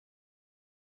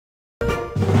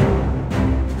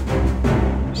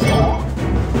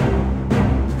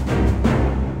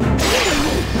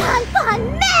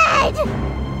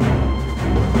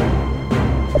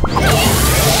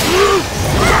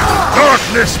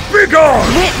Darkness, begone!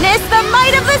 Witness the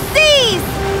might of the seas!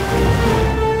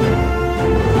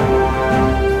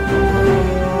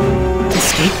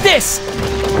 Escape this!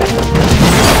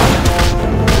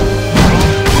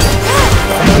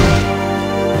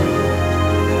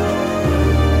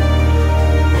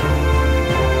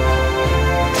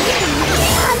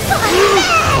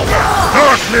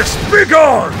 Darkness,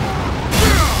 begone!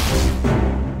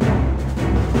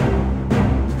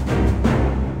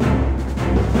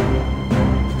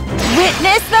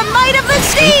 Witness the might of the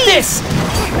Escape seas! this!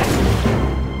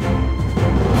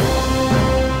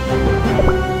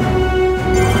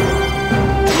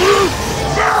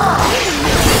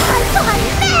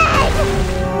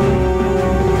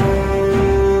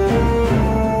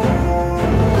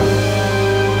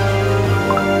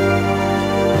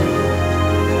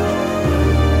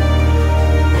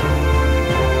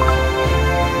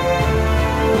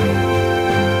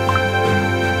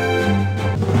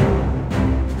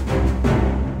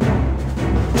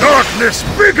 Darkness,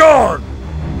 begone!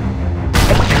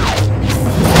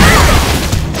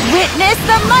 Witness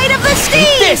the might of the Escape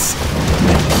seas! this!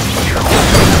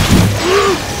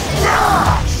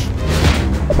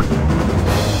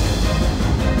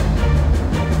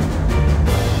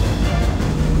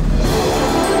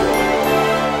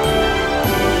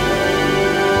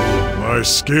 My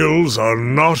skills are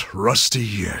not rusty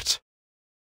yet.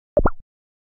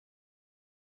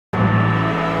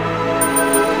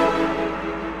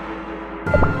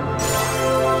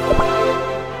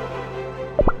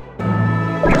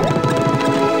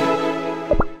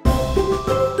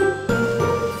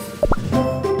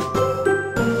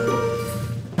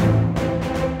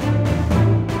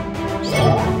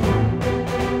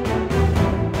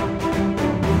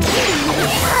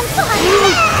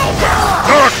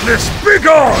 Darkness,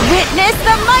 begone! Witness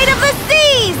the might of the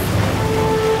seas!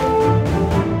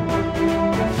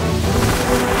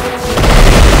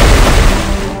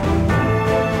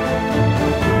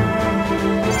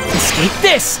 Escape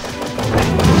this!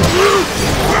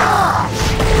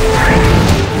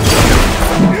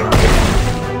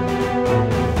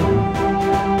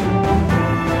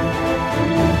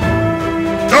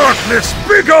 Darkness,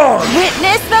 begone!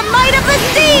 Witness the might of the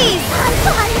seas!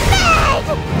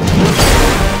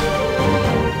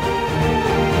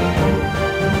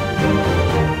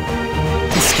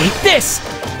 Escape this!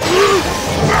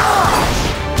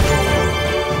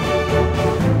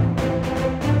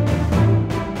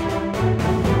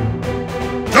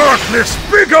 Darkness,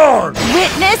 begone!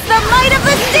 Witness the might of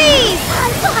the seas!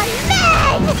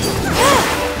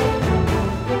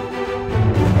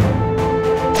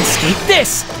 Escape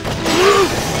this!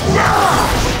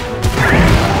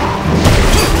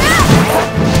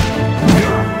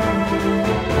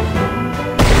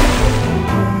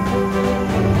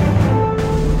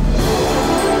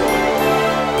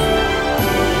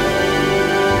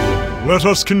 Let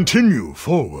us continue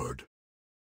forward.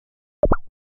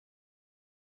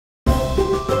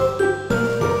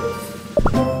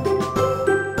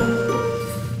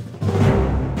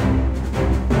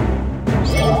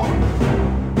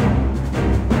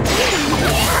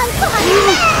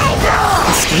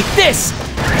 Escape this!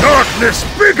 Darkness,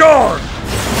 begone!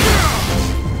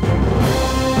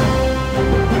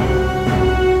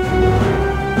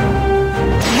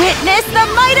 Witness the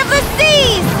might of the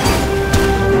seas!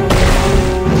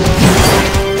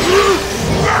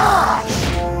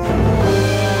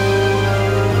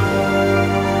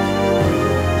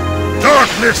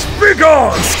 Darkness,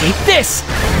 begone! Escape this!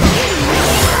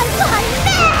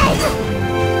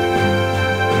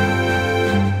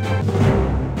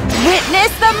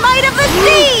 Witness the might of the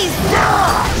seas!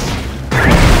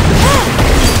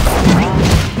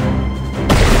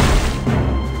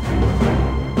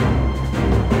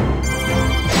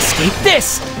 Escape this!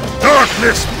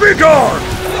 Darkness, begone!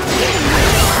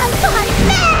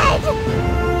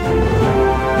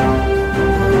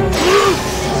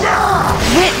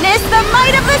 Witness the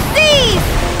might of the seas!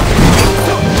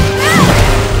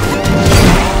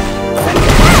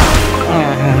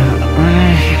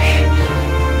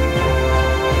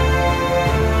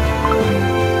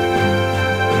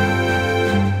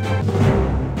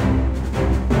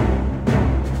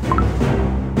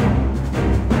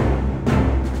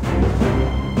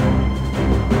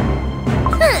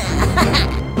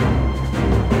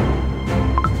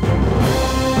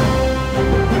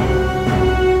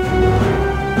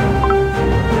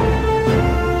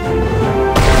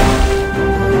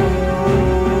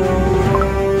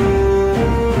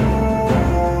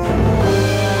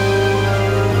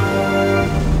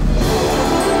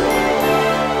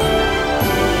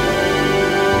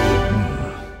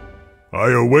 I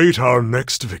await our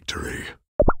next victory.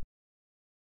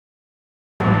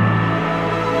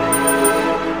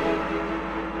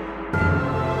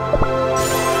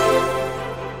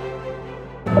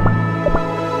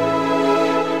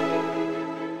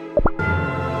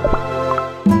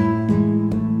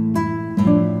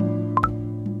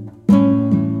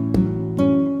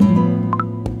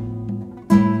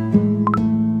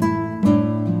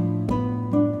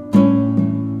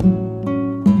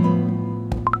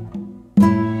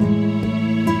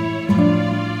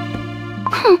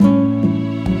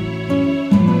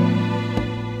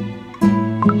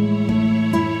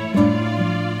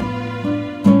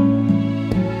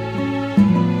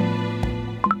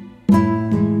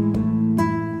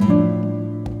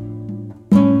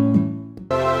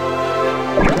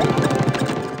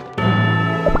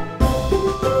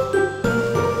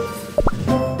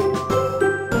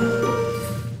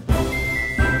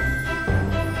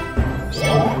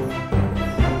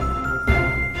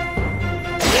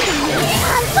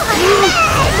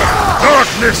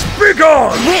 Darkness,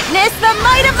 begone! Witness the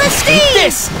might of the Escape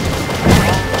seas! this!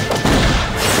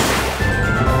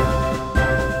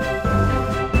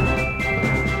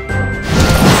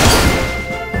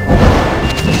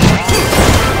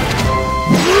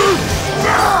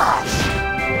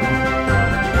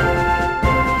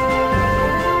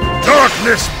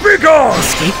 Darkness, begone!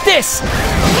 Escape this!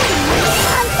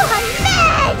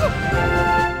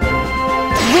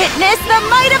 Witness the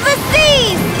might of the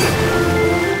seas!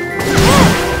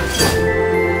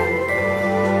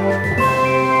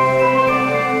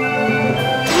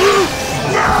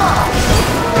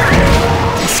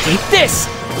 Escape this!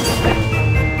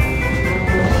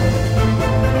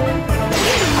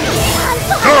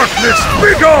 Darkness,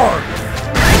 begone!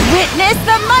 Witness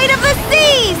the might of the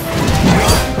seas!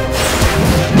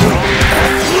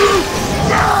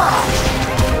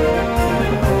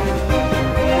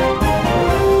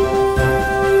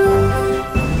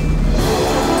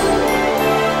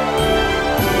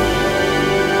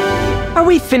 Are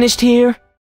we finished here?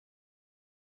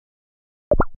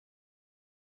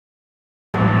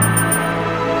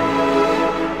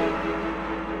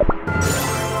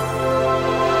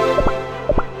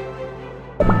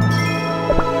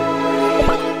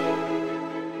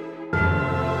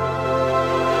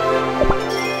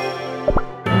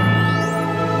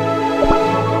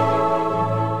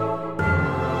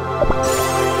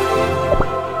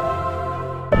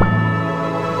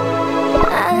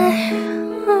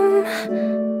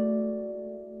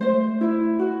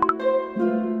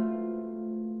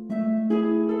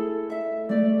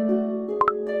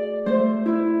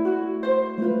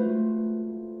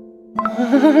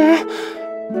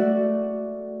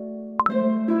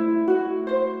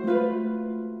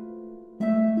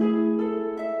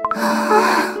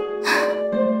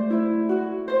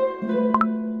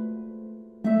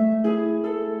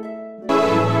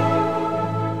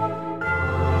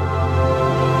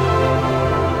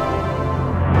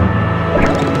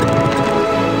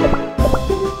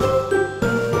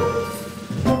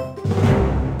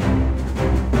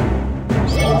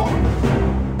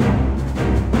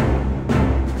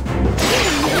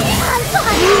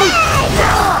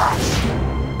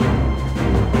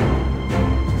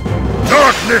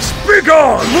 Darkness,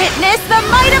 begone! Witness the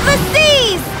might of the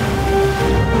seas!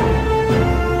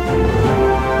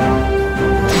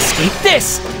 Escape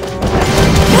this!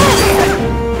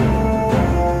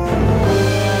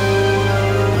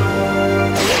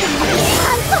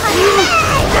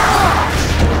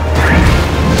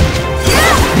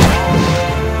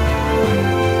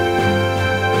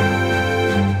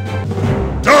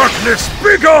 Darkness,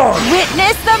 begone!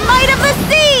 Witness the might of the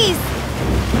seas!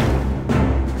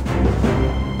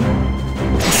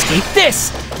 Escape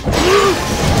this!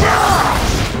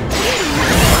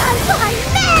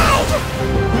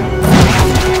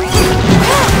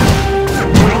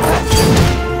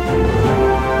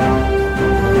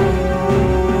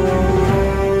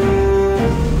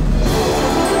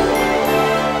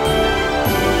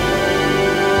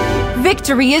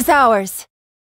 Victory is ours!